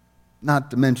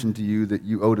 Not to mention to you that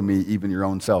you owe to me even your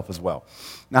own self as well.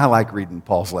 Now, I like reading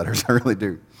Paul's letters. I really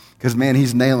do. Because, man,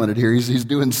 he's nailing it here. He's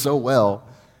doing so well.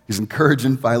 He's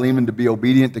encouraging Philemon to be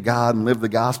obedient to God and live the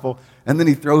gospel. And then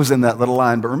he throws in that little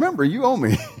line, but remember, you owe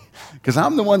me. Because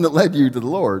I'm the one that led you to the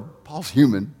Lord. Paul's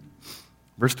human.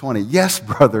 Verse 20, yes,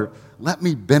 brother, let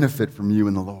me benefit from you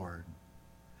in the Lord.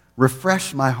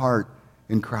 Refresh my heart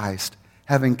in Christ.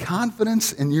 Having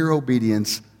confidence in your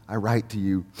obedience, I write to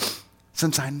you,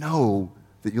 since I know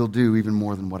that you'll do even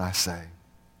more than what I say.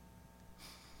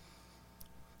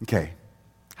 Okay,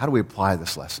 how do we apply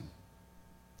this lesson?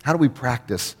 How do we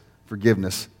practice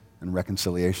forgiveness and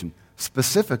reconciliation?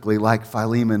 specifically like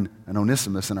Philemon and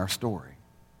Onesimus in our story.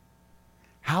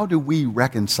 How do we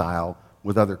reconcile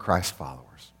with other Christ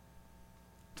followers?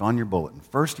 It's on your bulletin.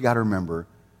 First, you got to remember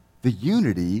the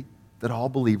unity that all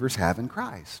believers have in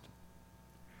Christ.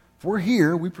 If we're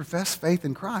here, we profess faith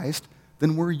in Christ,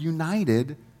 then we're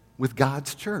united with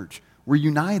God's church. We're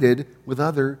united with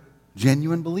other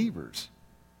genuine believers.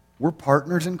 We're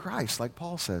partners in Christ, like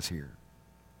Paul says here.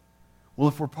 Well,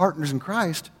 if we're partners in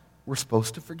Christ, we're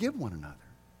supposed to forgive one another.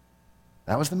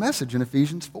 That was the message in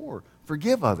Ephesians 4.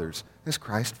 Forgive others as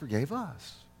Christ forgave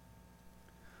us.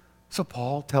 So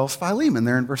Paul tells Philemon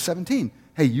there in verse 17,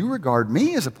 hey, you regard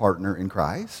me as a partner in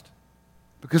Christ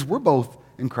because we're both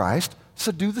in Christ,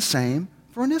 so do the same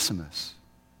for Onesimus.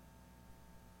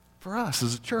 For us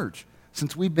as a church,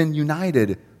 since we've been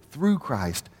united through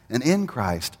Christ and in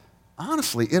Christ,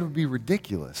 honestly, it would be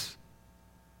ridiculous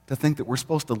to think that we're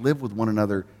supposed to live with one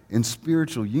another in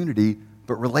spiritual unity,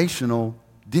 but relational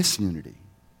disunity.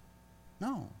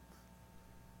 No.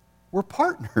 We're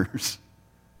partners.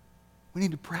 We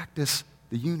need to practice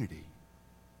the unity.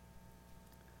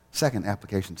 Second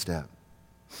application step.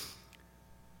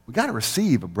 We've got to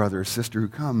receive a brother or sister who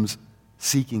comes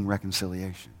seeking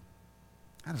reconciliation.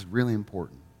 That is really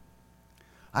important.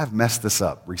 I've messed this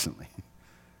up recently,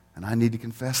 and I need to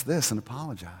confess this and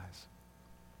apologize.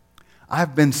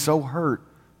 I've been so hurt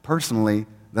personally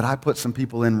that I put some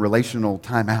people in relational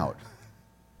timeout.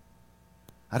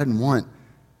 I didn't want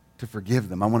to forgive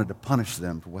them. I wanted to punish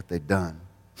them for what they'd done.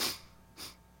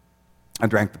 I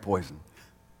drank the poison,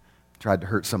 tried to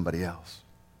hurt somebody else.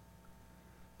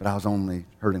 But I was only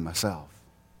hurting myself.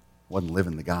 I wasn't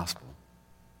living the gospel.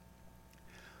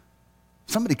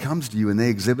 Somebody comes to you and they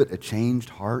exhibit a changed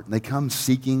heart and they come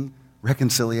seeking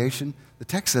reconciliation. The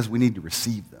text says we need to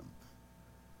receive them.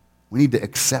 We need to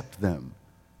accept them,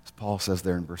 as Paul says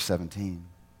there in verse 17.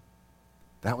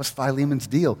 That was Philemon's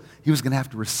deal. He was going to have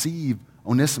to receive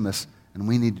Onesimus, and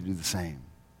we need to do the same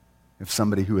if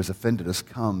somebody who has offended us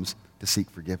comes to seek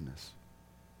forgiveness.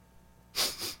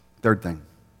 Third thing,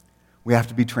 we have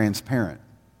to be transparent.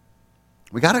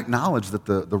 We got to acknowledge that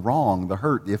the wrong, the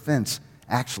hurt, the offense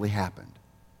actually happened.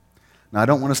 Now, I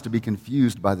don't want us to be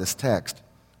confused by this text,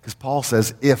 because Paul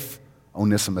says if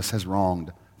Onesimus has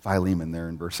wronged Philemon there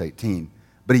in verse 18.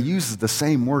 But he uses the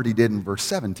same word he did in verse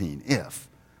 17, if,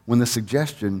 when the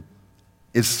suggestion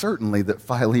is certainly that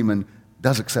Philemon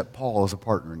does accept Paul as a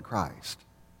partner in Christ.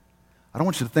 I don't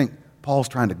want you to think Paul's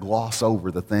trying to gloss over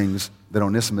the things that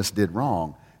Onesimus did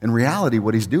wrong. In reality,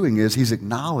 what he's doing is he's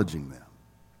acknowledging them.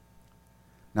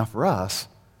 Now for us,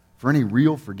 for any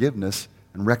real forgiveness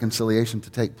and reconciliation to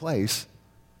take place,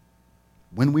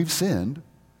 when we've sinned,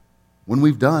 when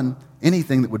we've done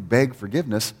anything that would beg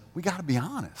forgiveness, we got to be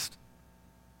honest.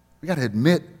 We got to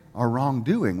admit our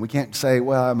wrongdoing. We can't say,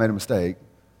 well, I made a mistake.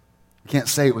 We can't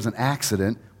say it was an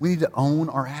accident. We need to own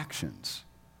our actions.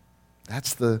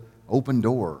 That's the open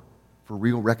door for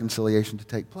real reconciliation to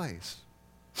take place.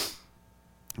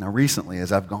 Now recently,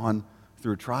 as I've gone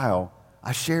through a trial,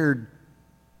 I shared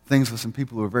things with some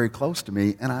people who were very close to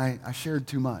me, and I shared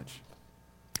too much.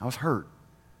 I was hurt.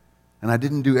 And I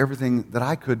didn't do everything that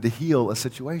I could to heal a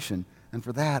situation. And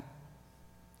for that,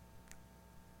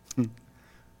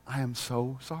 I am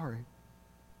so sorry.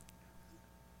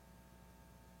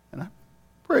 And I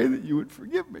pray that you would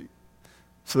forgive me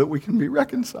so that we can be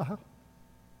reconciled.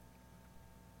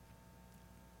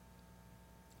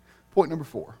 Point number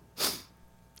 4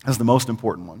 is the most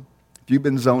important one. If you've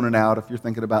been zoning out, if you're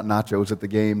thinking about nachos at the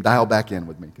game, dial back in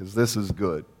with me, because this is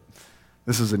good.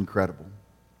 This is incredible.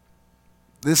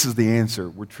 This is the answer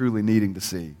we're truly needing to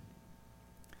see.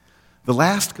 The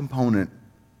last component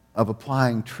of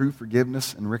applying true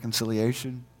forgiveness and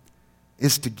reconciliation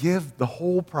is to give the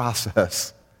whole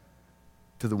process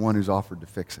to the one who's offered to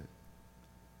fix it.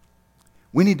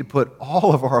 We need to put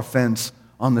all of our offense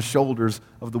on the shoulders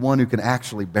of the one who can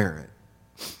actually bear it.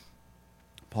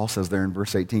 Paul says there in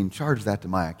verse 18, charge that to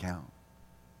my account.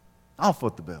 I'll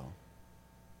foot the bill.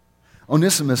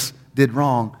 Onesimus did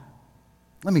wrong.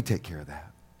 Let me take care of that.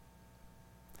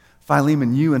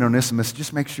 Philemon, you and Onesimus,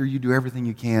 just make sure you do everything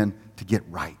you can to get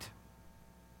right.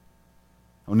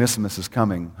 Onesimus is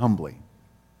coming humbly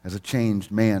as a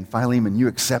changed man. Philemon, you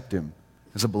accept him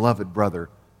as a beloved brother.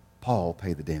 Paul,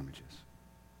 pay the damages.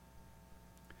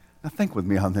 Now think with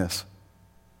me on this.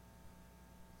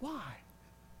 Why?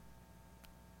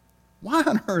 Why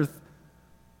on earth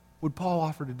would Paul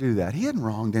offer to do that? He hadn't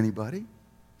wronged anybody.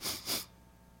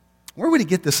 Where would he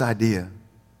get this idea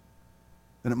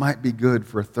that it might be good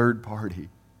for a third party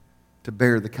to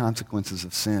bear the consequences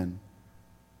of sin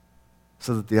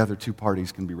so that the other two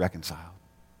parties can be reconciled?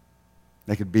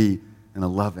 They could be in a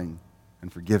loving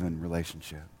and forgiven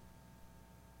relationship.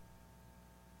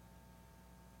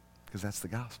 Because that's the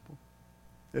gospel,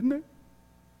 isn't it?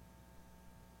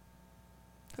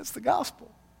 That's the gospel.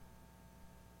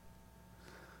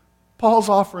 Paul's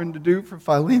offering to do for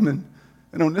Philemon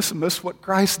and Onesimus what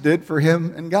Christ did for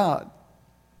him and God.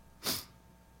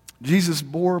 Jesus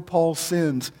bore Paul's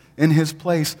sins in his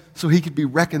place so he could be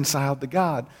reconciled to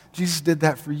God. Jesus did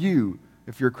that for you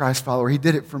if you're a Christ follower. He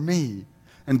did it for me.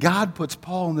 And God puts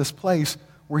Paul in this place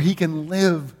where he can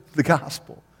live the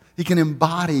gospel. He can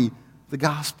embody the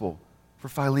gospel for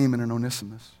Philemon and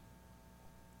Onesimus.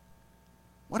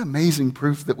 What amazing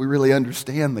proof that we really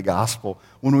understand the gospel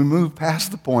when we move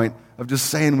past the point of just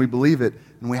saying we believe it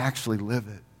and we actually live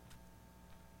it.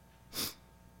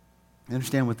 You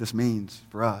understand what this means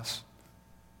for us?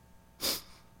 It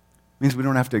means we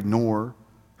don't have to ignore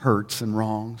hurts and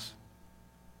wrongs.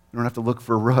 We don't have to look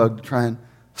for a rug to try and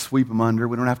sweep them under.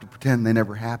 We don't have to pretend they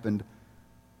never happened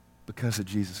because of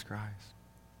Jesus Christ.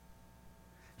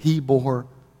 He bore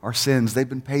our sins. They've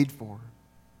been paid for.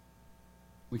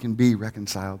 We can be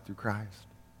reconciled through Christ.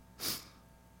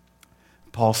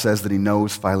 Paul says that he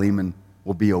knows Philemon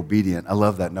will be obedient. I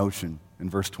love that notion in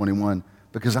verse 21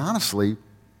 because honestly,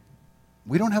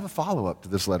 we don't have a follow-up to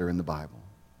this letter in the Bible.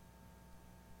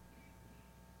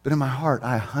 But in my heart,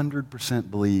 I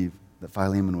 100% believe that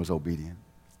Philemon was obedient.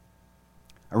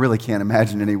 I really can't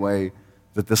imagine any way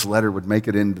that this letter would make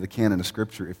it into the canon of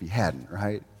Scripture if he hadn't,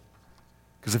 right?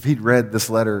 Because if he'd read this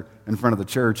letter in front of the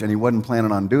church and he wasn't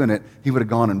planning on doing it, he would have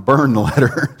gone and burned the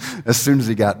letter as soon as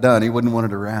he got done. He wouldn't want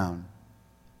it around.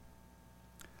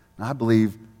 And I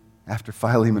believe after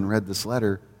Philemon read this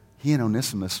letter, he and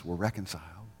Onesimus were reconciled.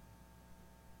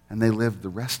 And they lived the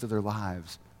rest of their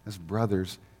lives as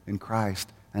brothers in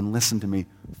Christ. And listen to me,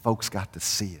 folks got to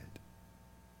see it.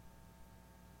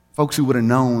 Folks who would have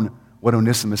known what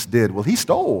Onesimus did. Well, he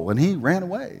stole and he ran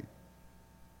away.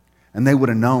 And they would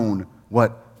have known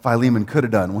what Philemon could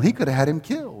have done. Well, he could have had him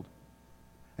killed.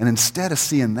 And instead of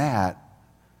seeing that,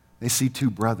 they see two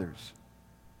brothers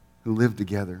who live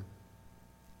together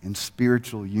in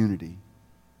spiritual unity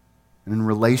and in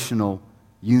relational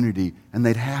unity. And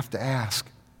they'd have to ask,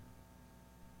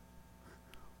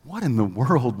 what in the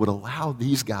world would allow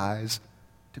these guys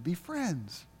to be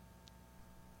friends?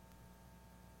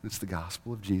 It's the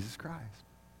gospel of Jesus Christ.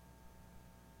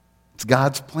 It's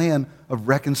God's plan of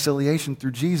reconciliation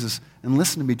through Jesus. And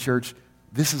listen to me, church,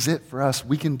 this is it for us.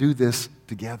 We can do this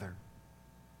together.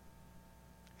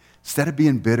 Instead of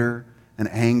being bitter and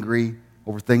angry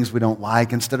over things we don't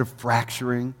like, instead of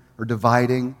fracturing or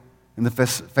dividing in the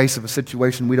face of a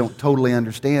situation we don't totally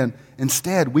understand,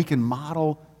 instead we can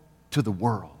model to the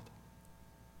world.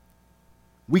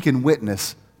 We can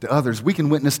witness to others. We can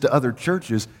witness to other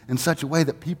churches in such a way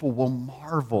that people will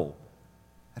marvel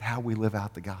at how we live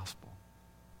out the gospel.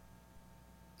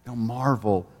 They'll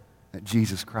marvel at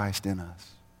Jesus Christ in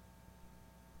us.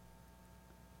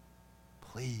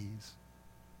 Please,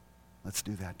 let's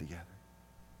do that together.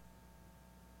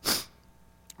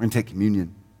 We're going to take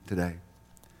communion today,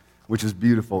 which is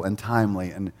beautiful and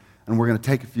timely, and we're going to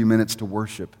take a few minutes to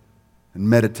worship and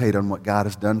meditate on what God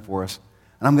has done for us.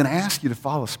 And I'm going to ask you to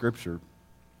follow Scripture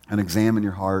and examine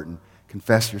your heart and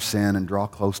confess your sin and draw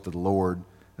close to the Lord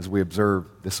as we observe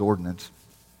this ordinance.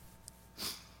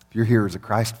 If you're here as a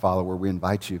Christ follower, we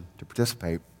invite you to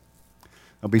participate.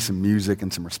 There'll be some music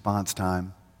and some response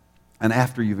time. And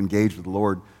after you've engaged with the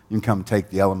Lord, you can come take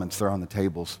the elements. They're on the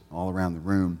tables all around the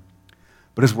room.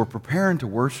 But as we're preparing to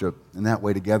worship in that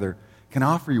way together, can I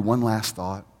offer you one last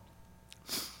thought?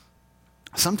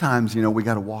 Sometimes, we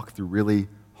got to walk through really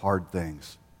hard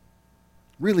things.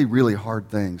 Really, really hard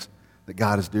things that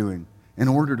God is doing in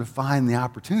order to find the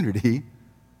opportunity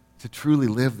to truly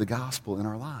live the gospel in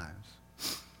our lives.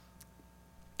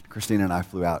 Christina and I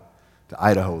flew out to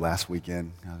Idaho last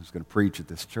weekend. I was going to preach at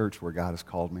this church where God has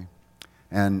called me.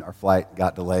 And our flight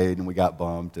got delayed and we got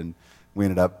bumped and we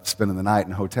ended up spending the night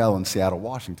in a hotel in Seattle,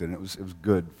 Washington. It was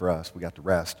good for us. We got to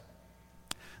rest.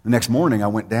 The next morning I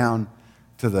went down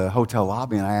to the hotel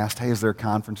lobby and I asked, hey, is there a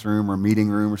conference room or a meeting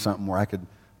room or something where I could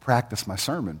practice my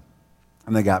sermon?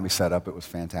 And they got me set up. It was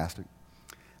fantastic.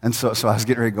 And so I was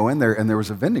getting ready to go in there, and there was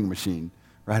a vending machine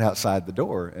right outside the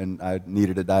door, and I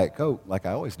needed a Diet Coke, like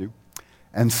I always do.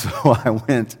 And so I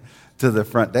went to the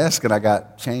front desk, and I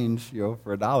got change, for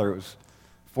 $1. It was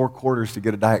 4 quarters to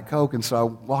get a Diet Coke, and so I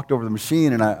walked over to the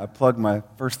machine, and I plugged my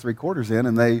first 3 quarters in,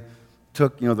 and they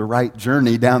took, the right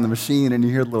journey down the machine, and you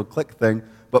hear the little click thing,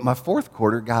 but my 4th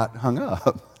quarter got hung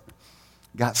up,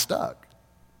 got stuck.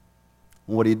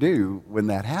 What do when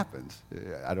that happens?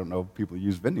 I don't know if people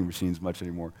use vending machines much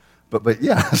anymore. But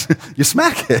yeah, you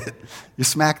smack it. You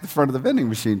smack the front of the vending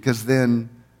machine because then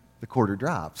the quarter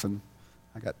drops. And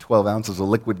I got 12 ounces of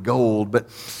liquid gold. But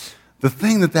the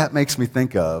thing that makes me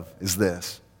think of is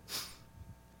this.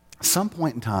 At some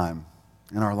point in time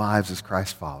in our lives as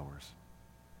Christ followers,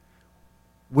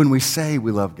 when we say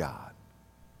we love God,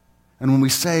 and when we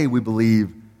say we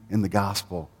believe in the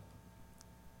gospel,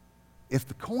 if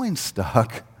the coin's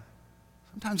stuck,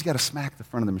 sometimes you got to smack the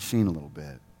front of the machine a little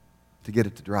bit to get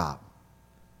it to drop,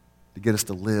 to get us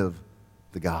to live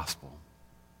the gospel.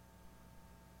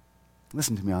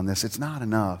 Listen to me on this. It's not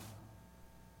enough.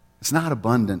 It's not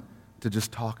abundant to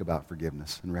just talk about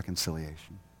forgiveness and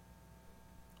reconciliation.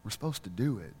 We're supposed to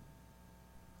do it.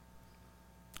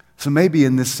 So maybe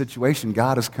in this situation,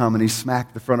 God has come and He's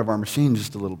smacked the front of our machine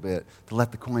just a little bit to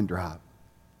let the coin drop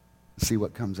and see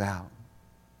what comes out.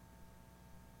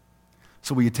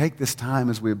 So will you take this time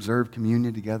as we observe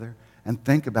communion together and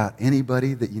think about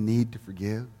anybody that you need to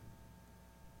forgive?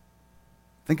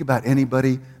 Think about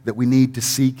anybody that we need to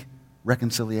seek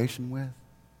reconciliation with.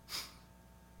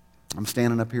 I'm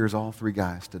standing up here as all three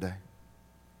guys today.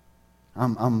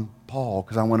 I'm Paul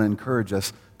because I want to encourage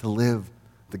us to live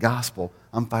the gospel.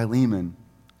 I'm Philemon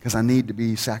because I need to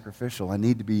be sacrificial. I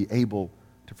need to be able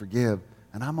to forgive.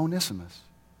 And I'm Onesimus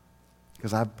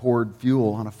because I've poured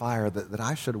fuel on a fire that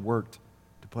I should have worked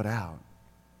to put out.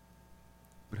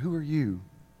 But who are you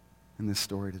in this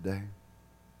story today?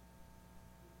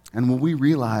 And when we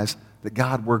realize that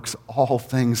God works all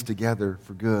things together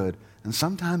for good, and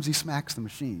sometimes He smacks the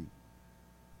machine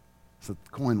so that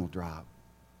the coin will drop,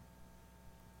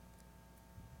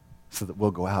 so that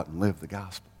we'll go out and live the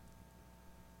gospel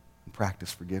and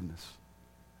practice forgiveness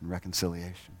and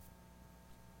reconciliation.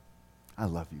 I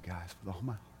love you guys with all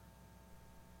my heart.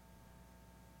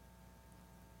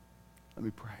 Let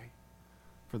me pray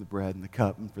for the bread and the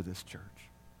cup and for this church.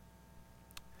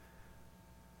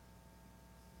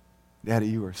 Daddy,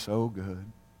 you are so good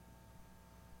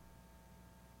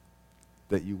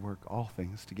that you work all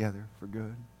things together for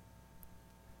good.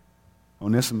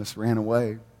 Onesimus ran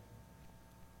away,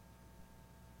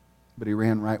 but he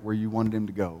ran right where you wanted him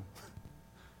to go.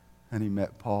 And he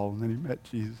met Paul, and then he met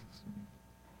Jesus.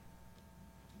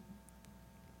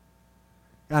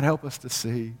 God, help us to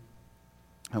see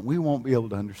that we won't be able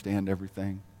to understand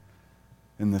everything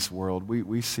in this world.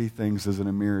 We see things as in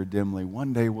a mirror dimly.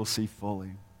 One day we'll see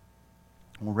fully.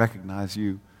 We'll recognize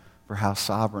you for how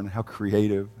sovereign, how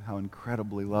creative, how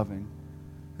incredibly loving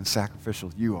and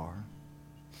sacrificial you are.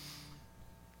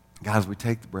 God, as we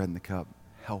take the bread and the cup,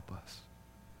 help us.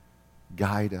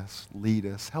 Guide us, lead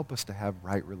us, help us to have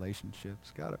right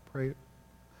relationships. God, I pray it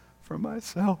for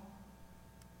myself.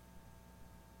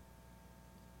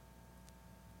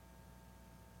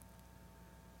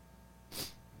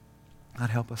 God,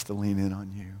 help us to lean in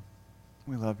on you.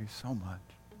 We love you so much.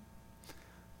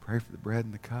 Pray for the bread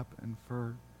and the cup and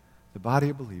for the body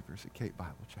of believers at Cape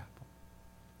Bible Chapel.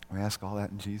 We ask all that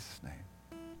in Jesus'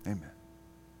 name. Amen.